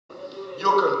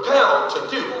you're compelled to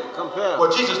do what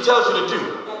Jesus tells you to do,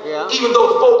 even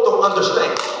though folk don't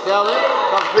understand.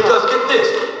 Because get this,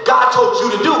 God told you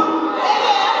to do it.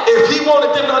 If he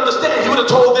wanted them to understand, he would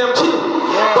have told them too.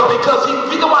 But because the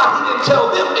reason why he didn't tell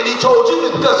them and he told you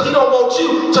is because he don't want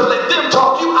you to let them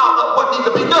talk you out of what needs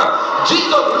to be done.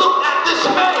 Jesus looked at this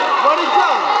man. What he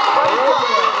done?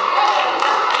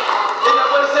 Isn't that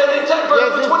what it said in text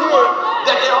verse 21?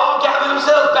 That they all gathered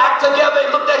themselves back together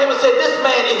and looked at him and said, this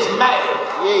man is mad.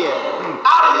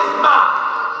 Out of his mind.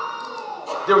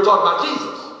 They were talking about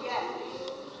Jesus.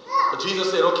 But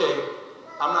Jesus said, okay,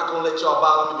 I'm not going to let y'all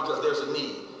bother me because there's a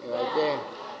need.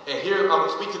 And here I'm going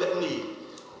to speak to that need.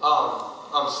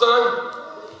 Son,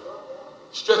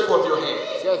 stretch forth your hand.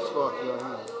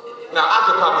 Now I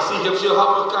could probably see him. Shilha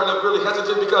was kind of really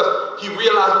hesitant because he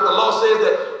realized what the law says,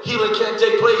 that healing can't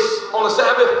take place on the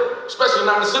Sabbath, especially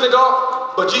not in the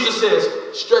synagogue. But Jesus says,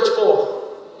 stretch forth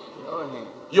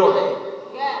your hand.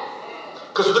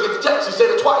 Because you look at the text, he said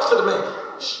it twice to the man.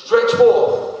 Stretch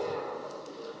forth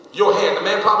your hand. The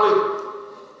man probably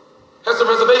had some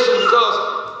reservations because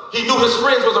he knew his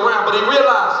friends was around, but he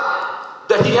realized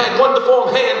that he had one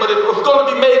deformed hand, but if it was going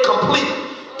to be made complete,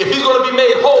 if he's going to be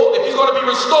made whole, if he's going to be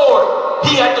restored,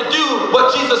 he had to do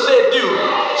what Jesus said do.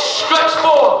 Stretch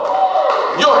forth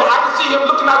your hand. I can see him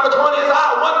looking out the corner of his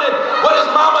eye, wondering what his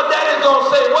mama, daddy's going to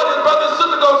say, what his brother and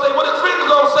sister going to say, what his friends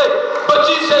are going to say. But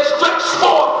Jesus said, stretch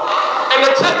forth. And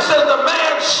the text says the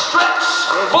man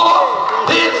stretched forth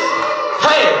his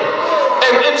hand.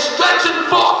 And in stretching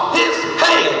forth his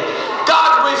hand,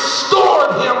 God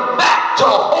restored him back to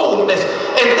wholeness.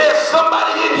 And there's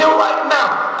somebody in here right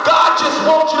now. God just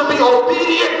wants you to be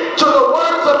obedient to the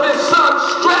words of his son.